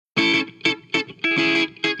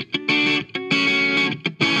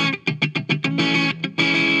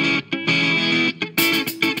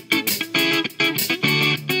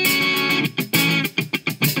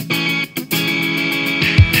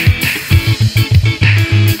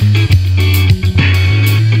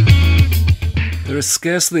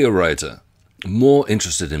scarcely a writer more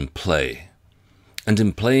interested in play and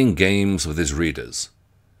in playing games with his readers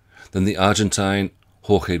than the Argentine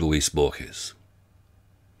Jorge Luis Borges.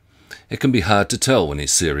 It can be hard to tell when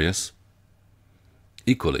he's serious.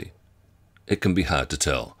 Equally, it can be hard to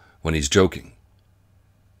tell when he's joking.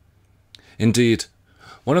 Indeed,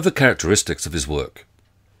 one of the characteristics of his work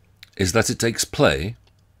is that it takes play,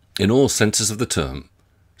 in all senses of the term,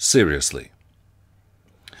 seriously,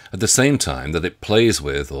 at the same time that it plays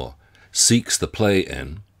with, or seeks the play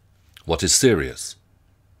in, what is serious,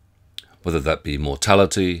 whether that be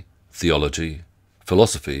mortality, theology,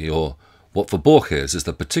 philosophy, or what for Borges is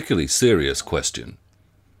the particularly serious question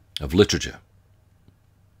of literature.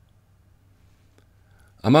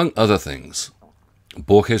 Among other things,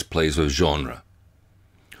 Borges plays with genre,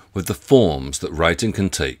 with the forms that writing can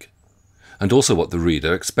take, and also what the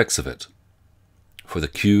reader expects of it. For the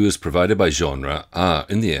cues provided by genre are,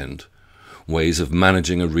 in the end, ways of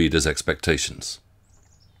managing a reader's expectations.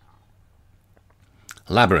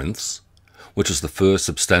 Labyrinths, which was the first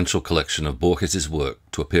substantial collection of Borges's work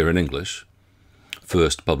to appear in English,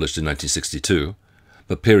 first published in 1962,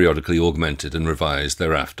 but periodically augmented and revised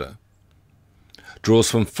thereafter, draws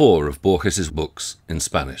from 4 of Borges's books in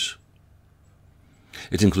Spanish.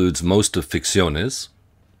 It includes most of Ficciones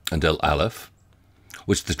and El Aleph,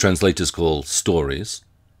 which the translators call stories,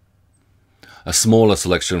 a smaller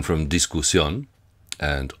selection from Discusión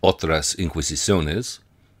and Otras Inquisiciones,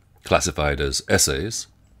 classified as essays,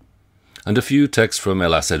 and a few texts from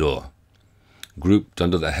El Hacedor, grouped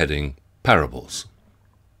under the heading Parables.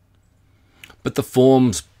 But the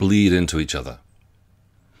forms bleed into each other.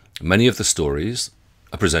 Many of the stories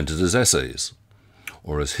are presented as essays,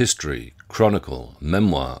 or as history, chronicle,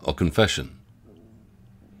 memoir, or confession.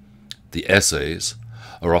 The essays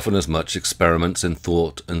are often as much experiments in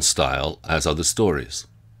thought and style as are the stories.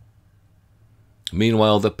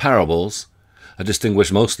 Meanwhile, the parables are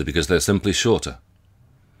distinguished mostly because they're simply shorter,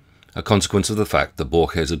 a consequence of the fact that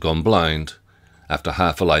Borges had gone blind after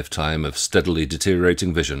half a lifetime of steadily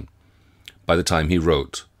deteriorating vision by the time he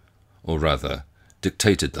wrote, or rather,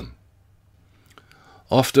 dictated them.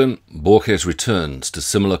 Often, Borges returns to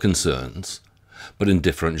similar concerns, but in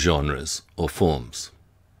different genres or forms.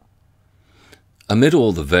 Amid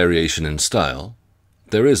all the variation in style,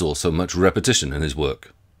 there is also much repetition in his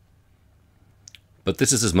work. But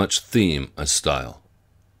this is as much theme as style.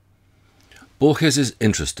 Borges is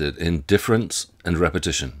interested in difference and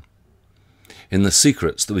repetition, in the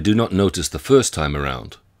secrets that we do not notice the first time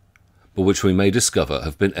around, but which we may discover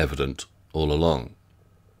have been evident all along.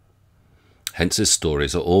 Hence his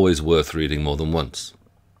stories are always worth reading more than once.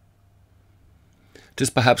 It is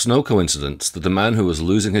perhaps no coincidence that the man who was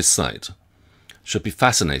losing his sight should be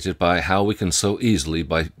fascinated by how we can so easily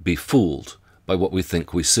be fooled by what we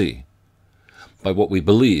think we see, by what we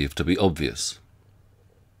believe to be obvious.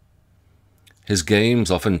 His games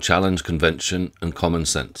often challenge convention and common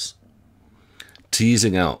sense,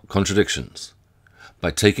 teasing out contradictions by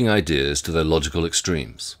taking ideas to their logical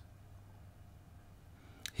extremes.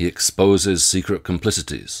 He exposes secret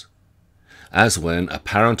complicities, as when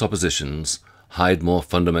apparent oppositions hide more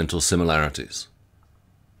fundamental similarities.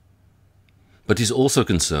 But he's also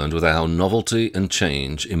concerned with how novelty and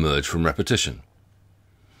change emerge from repetition,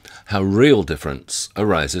 how real difference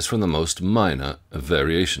arises from the most minor of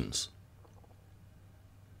variations.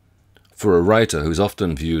 For a writer who is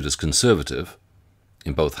often viewed as conservative,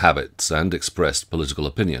 in both habits and expressed political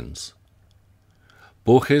opinions,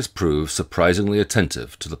 Borges proves surprisingly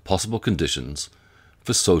attentive to the possible conditions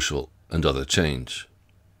for social and other change.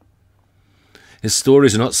 His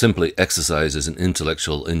stories are not simply exercises in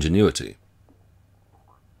intellectual ingenuity.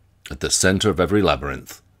 At the center of every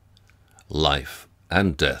labyrinth, life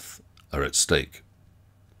and death are at stake.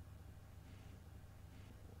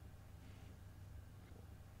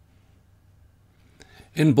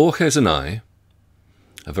 In Borges and I,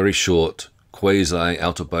 a very short,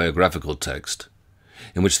 quasi-autobiographical text,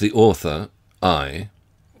 in which the author, I,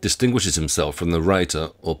 distinguishes himself from the writer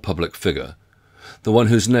or public figure, the one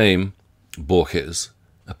whose name, Borges,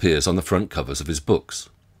 appears on the front covers of his books.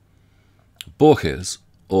 Borges,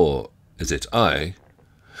 or is it I,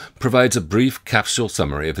 provides a brief capsule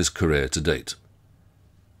summary of his career to date.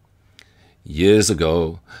 Years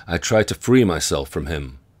ago, I tried to free myself from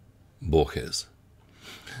him, Borges,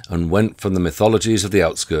 and went from the mythologies of the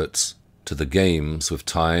outskirts to the games with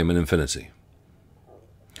time and infinity.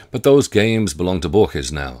 But those games belong to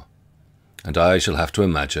Borges now, and I shall have to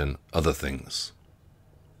imagine other things.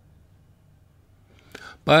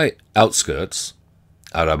 By outskirts,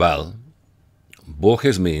 arrabal,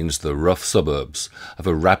 Borges means the rough suburbs of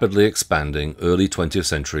a rapidly expanding early 20th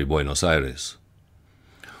century Buenos Aires,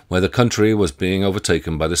 where the country was being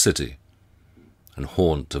overtaken by the city, and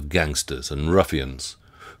haunt of gangsters and ruffians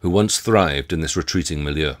who once thrived in this retreating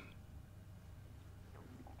milieu.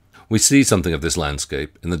 We see something of this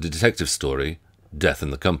landscape in the detective story Death in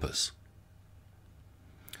the Compass.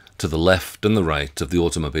 To the left and the right of the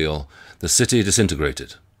automobile, the city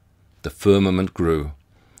disintegrated, the firmament grew,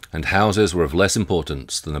 and houses were of less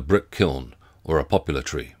importance than a brick kiln or a poplar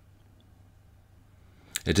tree.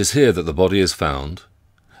 It is here that the body is found,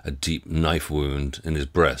 a deep knife wound in his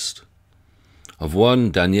breast, of one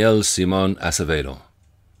Daniel Simon Acevedo,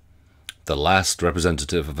 the last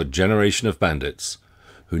representative of a generation of bandits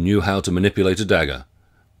who knew how to manipulate a dagger,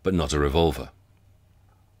 but not a revolver.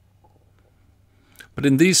 But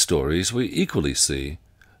in these stories we equally see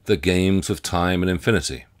the games of time and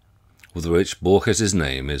infinity, with which Borges'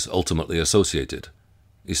 name is ultimately associated,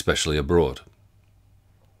 especially abroad.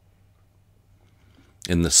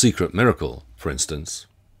 In The Secret Miracle, for instance,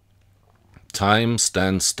 time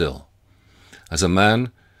stands still, as a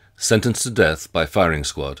man, sentenced to death by firing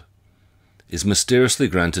squad, is mysteriously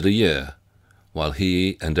granted a year, while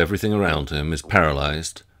he and everything around him is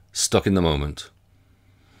paralyzed, stuck in the moment,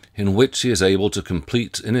 in which he is able to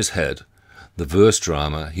complete in his head the verse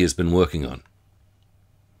drama he has been working on.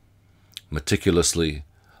 Meticulously,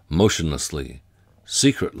 motionlessly,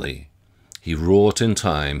 secretly, he wrought in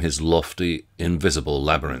time his lofty, invisible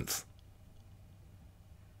labyrinth.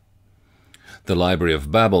 The Library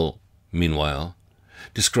of Babel, meanwhile,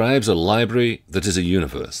 describes a library that is a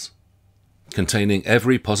universe, containing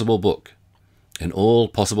every possible book, in all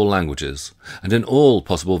possible languages, and in all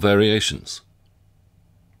possible variations.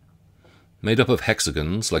 Made up of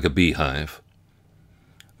hexagons like a beehive,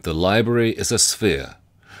 the library is a sphere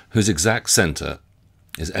whose exact center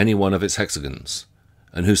is any one of its hexagons,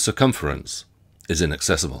 and whose circumference is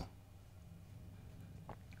inaccessible.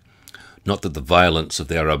 Not that the violence of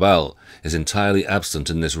the Arrabal is entirely absent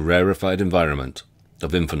in this rarefied environment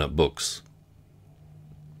of infinite books.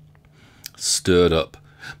 Stirred up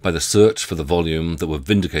by the search for the volume that would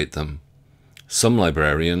vindicate them, some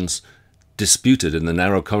librarians disputed in the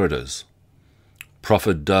narrow corridors,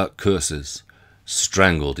 proffered dark curses,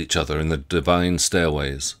 strangled each other in the divine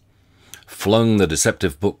stairways, flung the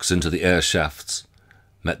deceptive books into the air shafts,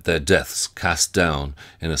 met their deaths cast down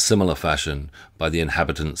in a similar fashion by the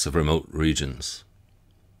inhabitants of remote regions.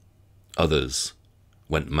 Others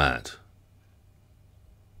went mad.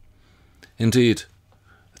 Indeed,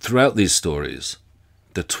 throughout these stories,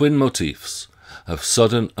 the twin motifs of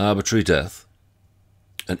sudden arbitrary death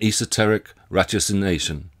and esoteric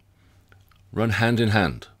ratiocination run hand in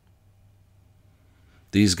hand.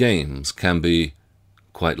 These games can be,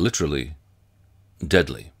 quite literally,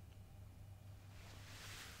 deadly.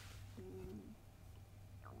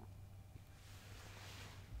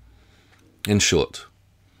 In short,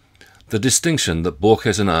 the distinction that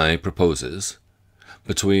Borges and I proposes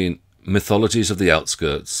between mythologies of the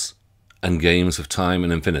outskirts and games of time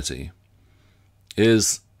and infinity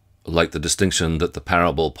is, like the distinction that the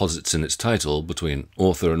parable posits in its title between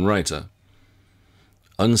author and writer,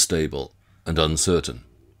 unstable and uncertain.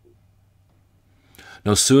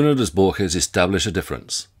 No sooner does Borges establish a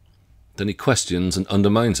difference than he questions and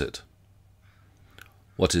undermines it.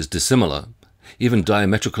 What is dissimilar, even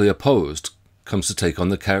diametrically opposed, comes to take on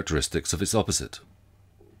the characteristics of its opposite.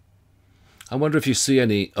 I wonder if you see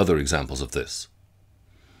any other examples of this,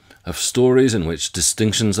 of stories in which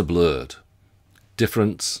distinctions are blurred,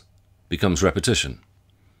 difference becomes repetition,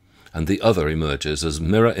 and the other emerges as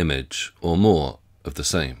mirror image or more of the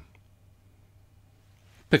same.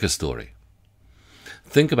 Pick a story.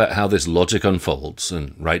 Think about how this logic unfolds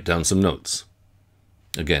and write down some notes.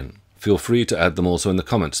 Again, feel free to add them also in the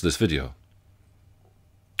comments to this video.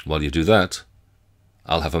 While you do that,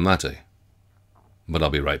 I'll have a mate, but I'll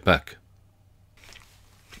be right back.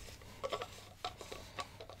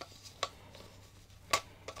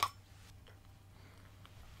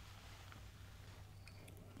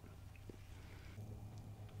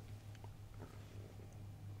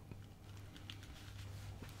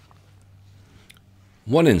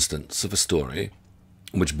 One instance of a story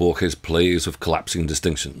in which Borges plays with collapsing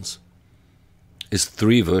distinctions is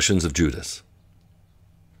Three Versions of Judas.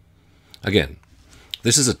 Again,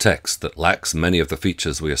 this is a text that lacks many of the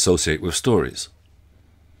features we associate with stories,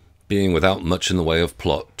 being without much in the way of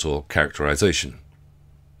plot or characterization.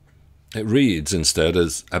 It reads instead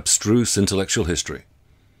as abstruse intellectual history,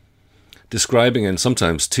 describing in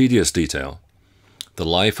sometimes tedious detail the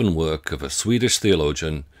life and work of a Swedish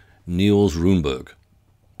theologian, Niels Runeberg,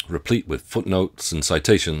 replete with footnotes and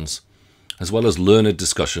citations, as well as learned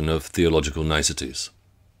discussion of theological niceties.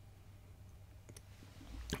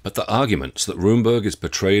 But the arguments that Runeberg is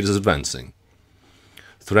portrayed as advancing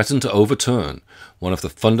threaten to overturn one of the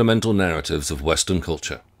fundamental narratives of Western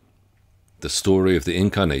culture, the story of the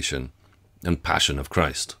Incarnation and Passion of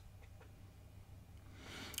Christ.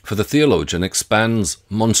 For the theologian expands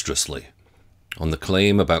monstrously on the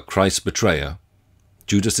claim about Christ's betrayer,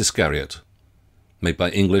 Judas Iscariot, made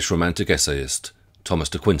by English Romantic essayist Thomas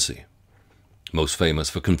de Quincey, most famous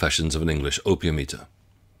for Confessions of an English Opium Eater.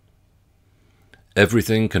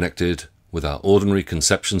 Everything connected with our ordinary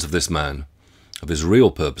conceptions of this man, of his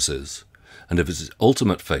real purposes, and of his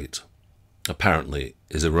ultimate fate, apparently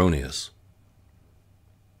is erroneous.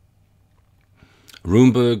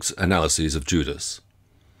 Runeberg's analyses of Judas,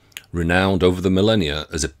 renowned over the millennia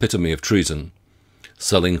as epitome of treason,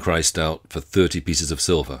 selling Christ out for 30 pieces of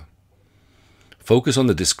silver, focus on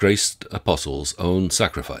the disgraced apostle's own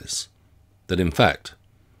sacrifice, that in fact,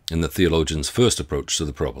 in the theologian's first approach to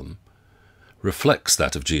the problem, reflects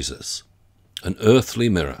that of Jesus, an earthly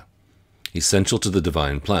mirror, essential to the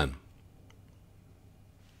divine plan.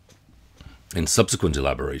 In subsequent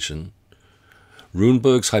elaboration,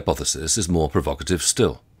 Runeberg's hypothesis is more provocative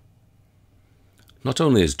still. Not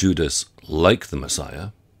only is Judas like the Messiah,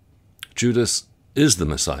 Judas is the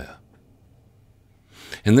Messiah.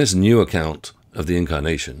 In this new account of the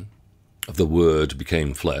Incarnation, of the Word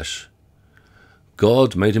became flesh,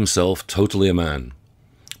 God made himself totally a man,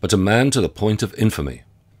 but a man to the point of infamy,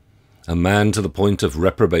 a man to the point of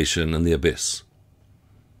reprobation and the abyss.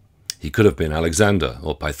 He could have been Alexander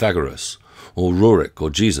or Pythagoras or Rurik or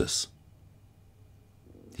Jesus.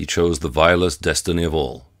 He chose the vilest destiny of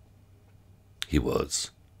all. He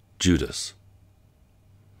was Judas.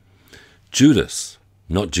 Judas,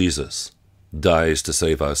 not Jesus, dies to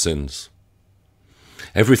save our sins.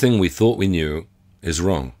 Everything we thought we knew is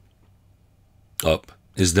wrong. Up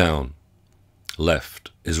is down.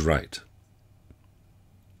 Left is right.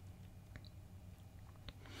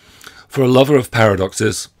 For a lover of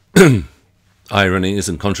paradoxes, ironies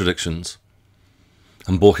and contradictions,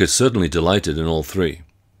 and Borges certainly delighted in all three,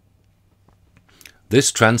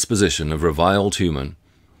 this transposition of reviled human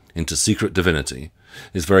into secret divinity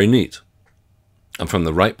is very neat, and from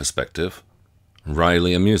the right perspective,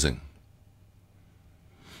 wryly amusing.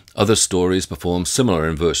 Other stories perform similar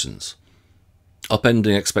inversions,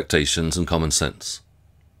 upending expectations and common sense.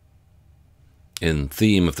 In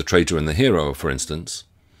Theme of the Traitor and the Hero, for instance,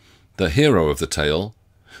 the hero of the tale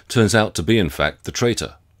turns out to be in fact the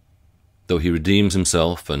traitor, though he redeems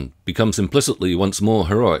himself and becomes implicitly once more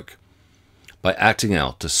heroic by acting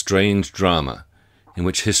out a strange drama in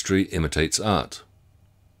which history imitates art.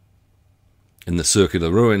 In The Circular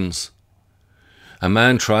Ruins, a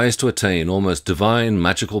man tries to attain almost divine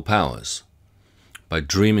magical powers by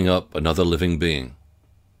dreaming up another living being,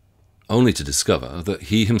 only to discover that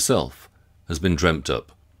he himself has been dreamt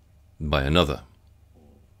up by another.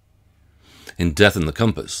 In Death and the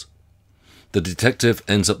Compass, the detective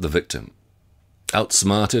ends up the victim,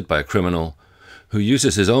 outsmarted by a criminal who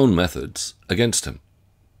uses his own methods against him.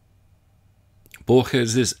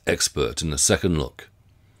 Borges is expert in the second look,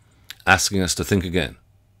 asking us to think again,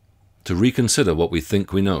 to reconsider what we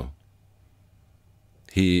think we know.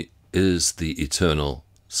 He is the eternal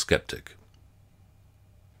skeptic.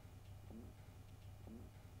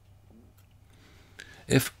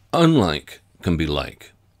 If unlike can be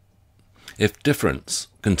like, if difference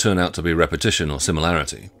can turn out to be repetition or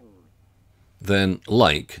similarity, then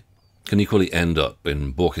like can equally end up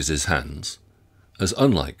in Borges's hands as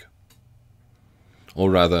unlike. Or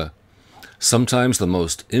rather, sometimes the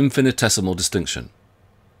most infinitesimal distinction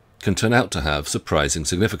can turn out to have surprising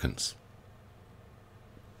significance.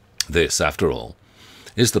 This, after all,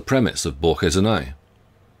 is the premise of Borges and I.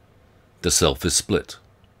 The self is split.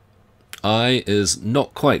 I is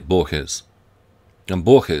not quite Borges, and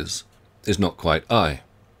Borges is not quite I.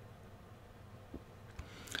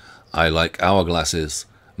 I like hourglasses,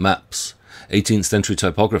 maps, 18th century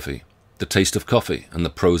typography, the taste of coffee, and the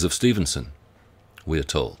prose of Stevenson, we are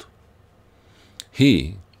told.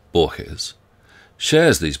 He, Borges,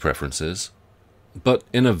 shares these preferences, but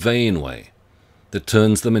in a vain way that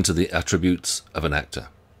turns them into the attributes of an actor.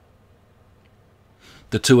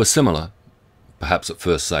 The two are similar, perhaps at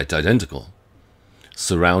first sight identical,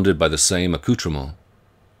 surrounded by the same accoutrement,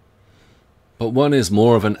 but one is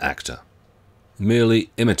more of an actor,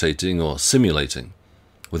 merely imitating or simulating,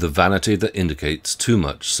 with a vanity that indicates too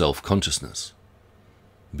much self-consciousness.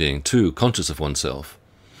 Being too conscious of oneself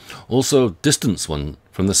also distance one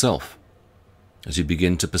from the self, as you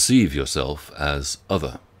begin to perceive yourself as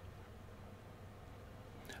other.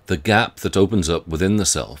 The gap that opens up within the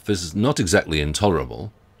self is not exactly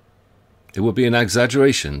intolerable, It would be an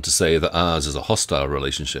exaggeration to say that ours is a hostile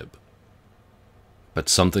relationship. But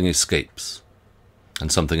something escapes,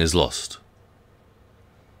 and something is lost.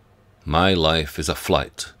 My life is a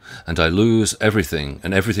flight, and I lose everything,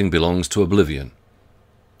 and everything belongs to oblivion,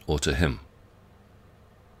 or to him.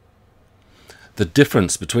 The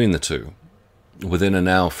difference between the two, within a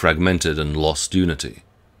now fragmented and lost unity,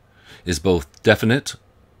 is both definite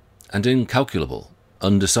and incalculable,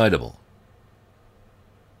 undecidable.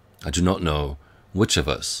 I do not know which of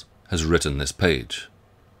us has written this page.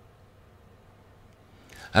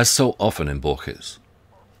 As so often in Borges,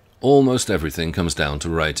 almost everything comes down to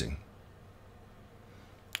writing.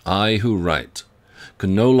 I who write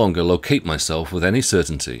can no longer locate myself with any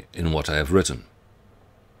certainty in what I have written.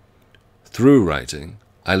 Through writing,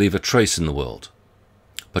 I leave a trace in the world,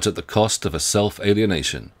 but at the cost of a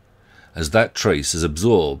self-alienation, as that trace is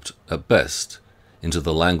absorbed, at best, into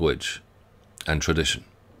the language and tradition.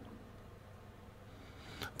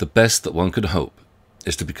 The best that one could hope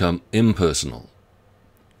is to become impersonal,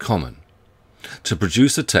 common, to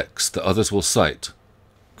produce a text that others will cite,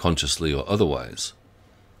 consciously or otherwise,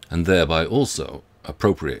 and thereby also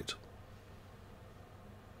appropriate.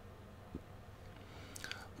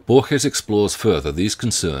 Borges explores further these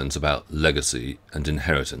concerns about legacy and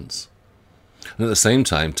inheritance, and at the same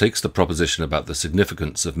time takes the proposition about the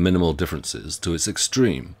significance of minimal differences to its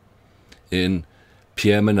extreme in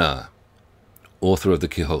Pierre Menard, author of the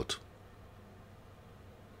Quixote.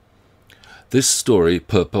 This story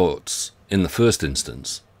purports, in the first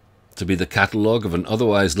instance, to be the catalogue of an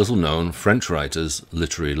otherwise little-known French writer's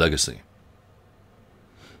literary legacy.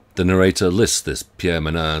 The narrator lists this Pierre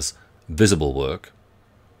Menard's visible work,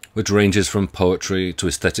 which ranges from poetry to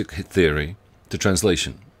aesthetic theory to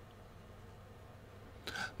translation.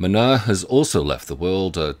 Menard has also left the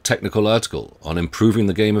world a technical article on improving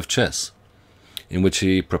the game of chess, in which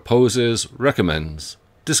he proposes, recommends,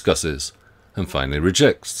 discusses, and finally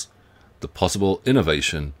rejects the possible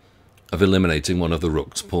innovation of eliminating one of the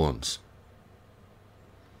rook's pawns.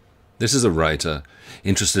 This is a writer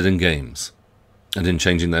interested in games and in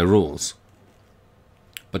changing their rules,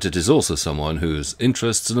 but it is also someone whose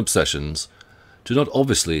interests and obsessions do not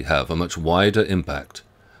obviously have a much wider impact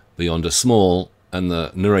beyond a small, and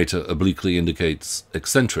the narrator obliquely indicates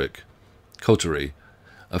eccentric, coterie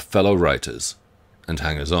of fellow writers and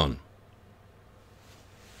hangers-on.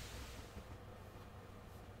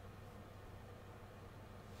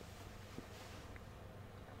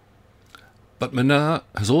 But Menard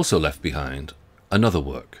has also left behind another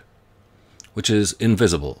work, which is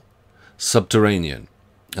invisible, subterranean,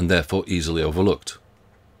 and therefore easily overlooked.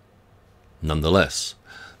 Nonetheless,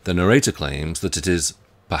 the narrator claims that it is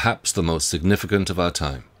perhaps the most significant of our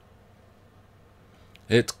time.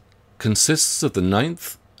 It consists of the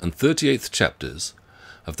 9th and 38th chapters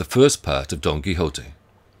of the first part of Don Quixote,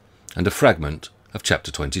 and a fragment of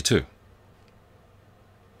chapter 22.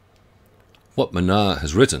 What Menard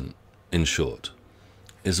has written, in short,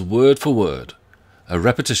 is word for word a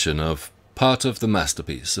repetition of part of the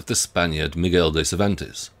masterpiece of the Spaniard Miguel de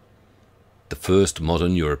Cervantes, the first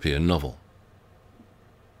modern European novel.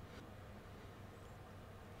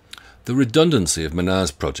 The redundancy of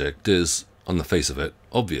Menard's project is, on the face of it,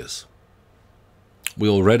 obvious. We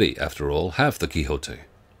already, after all, have the Quixote.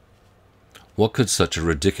 What could such a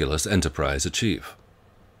ridiculous enterprise achieve?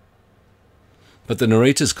 But the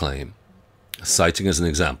narrator's claim, citing as an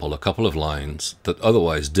example a couple of lines that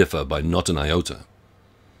otherwise differ by not an iota,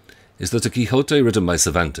 is that a Quixote written by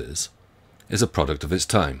Cervantes is a product of its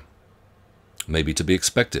time, maybe to be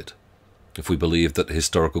expected, if we believe that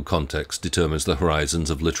historical context determines the horizons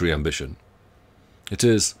of literary ambition. It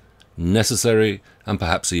is necessary and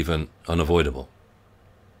perhaps even unavoidable.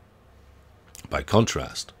 By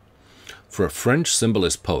contrast, for a French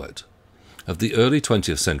symbolist poet of the early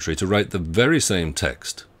 20th century to write the very same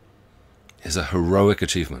text is a heroic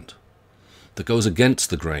achievement that goes against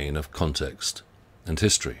the grain of context and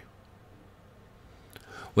history.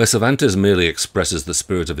 Where Cervantes merely expresses the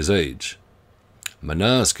spirit of his age,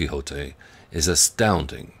 Menard's Quixote is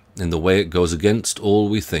astounding in the way it goes against all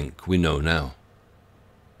we think we know now.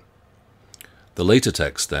 The later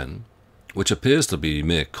text, then, which appears to be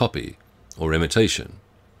mere copy or imitation,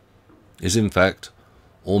 is in fact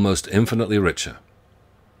almost infinitely richer.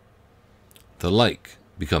 The like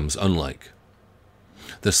becomes unlike.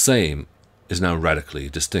 The same is now radically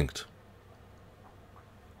distinct.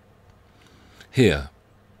 Here,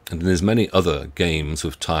 and in as many other games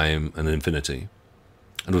with time and infinity,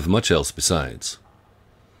 and with much else besides,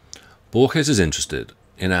 Borges is interested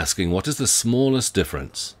in asking what is the smallest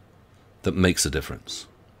difference that makes a difference.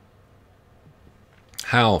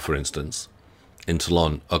 How, for instance,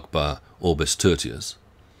 Intellon Ucbar Orbis Tertius,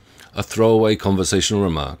 a throwaway conversational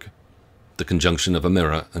remark, the conjunction of a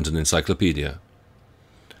mirror and an encyclopedia,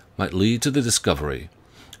 might lead to the discovery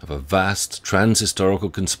of a vast trans-historical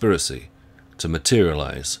conspiracy to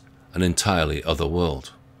materialize an entirely other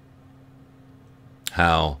world.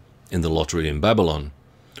 How, in The Lottery in Babylon,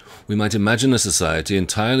 we might imagine a society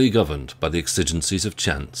entirely governed by the exigencies of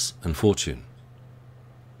chance and fortune.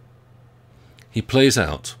 He plays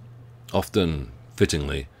out, often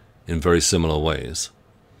fittingly, in very similar ways,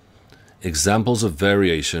 examples of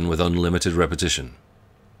variation with unlimited repetition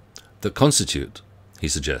that constitute, he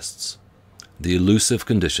suggests, the elusive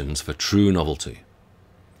conditions for true novelty,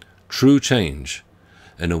 true change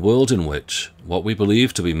in a world in which what we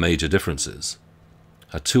believe to be major differences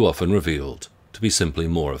are too often revealed to be simply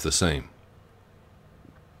more of the same.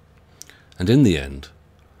 And in the end,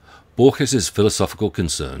 Borges' philosophical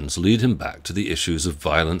concerns lead him back to the issues of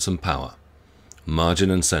violence and power, margin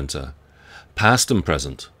and centre, past and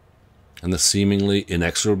present, and the seemingly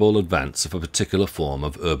inexorable advance of a particular form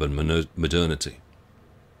of urban modernity.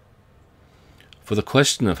 For the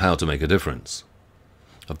question of how to make a difference,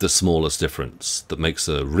 of the smallest difference that makes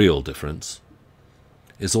a real difference,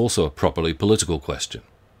 is also a properly political question.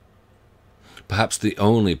 Perhaps the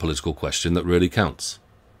only political question that really counts.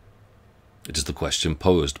 It is the question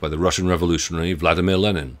posed by the Russian revolutionary Vladimir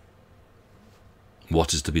Lenin.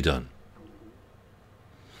 What is to be done?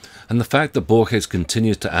 And the fact that Borges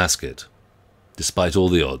continues to ask it, despite all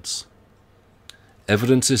the odds,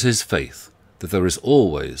 evidences his faith that there is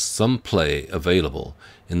always some play available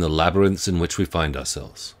in the labyrinths in which we find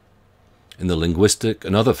ourselves, in the linguistic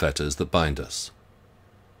and other fetters that bind us.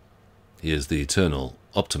 He is the eternal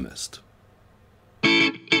optimist.